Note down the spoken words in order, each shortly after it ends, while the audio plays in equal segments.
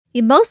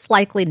You most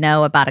likely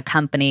know about a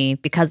company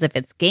because of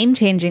its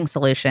game-changing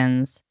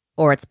solutions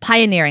or its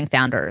pioneering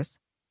founders.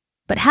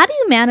 But how do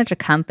you manage a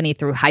company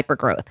through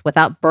hypergrowth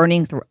without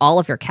burning through all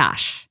of your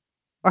cash?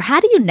 Or how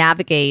do you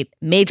navigate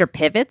major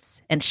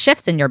pivots and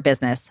shifts in your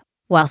business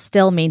while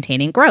still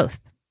maintaining growth?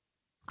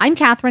 I'm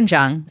Catherine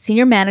Jung,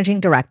 Senior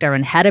Managing Director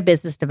and Head of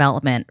Business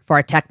Development for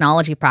our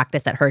technology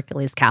practice at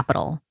Hercules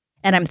Capital.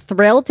 And I'm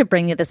thrilled to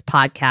bring you this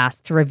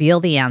podcast to reveal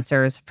the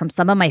answers from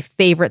some of my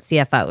favorite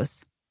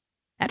CFOs.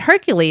 At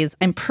Hercules,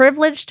 I'm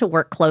privileged to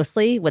work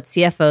closely with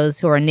CFOs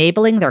who are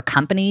enabling their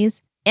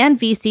companies and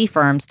VC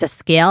firms to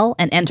scale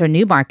and enter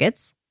new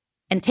markets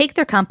and take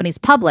their companies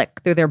public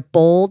through their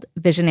bold,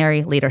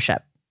 visionary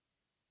leadership.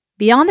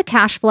 Beyond the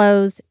cash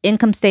flows,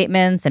 income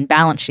statements, and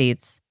balance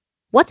sheets,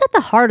 what's at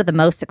the heart of the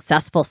most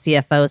successful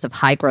CFOs of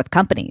high-growth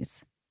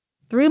companies?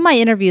 Through my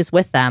interviews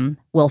with them,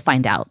 we'll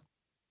find out.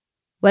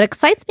 What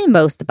excites me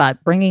most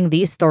about bringing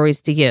these stories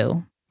to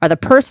you are the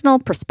personal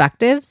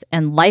perspectives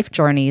and life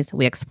journeys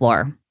we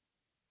explore.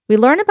 We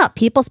learn about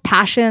people's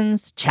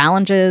passions,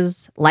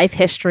 challenges, life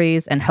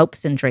histories, and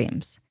hopes and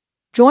dreams.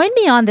 Join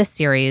me on this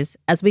series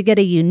as we get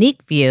a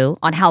unique view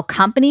on how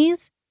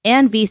companies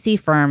and VC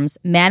firms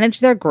manage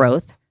their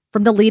growth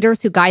from the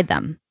leaders who guide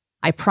them.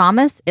 I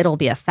promise it'll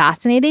be a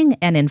fascinating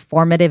and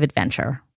informative adventure.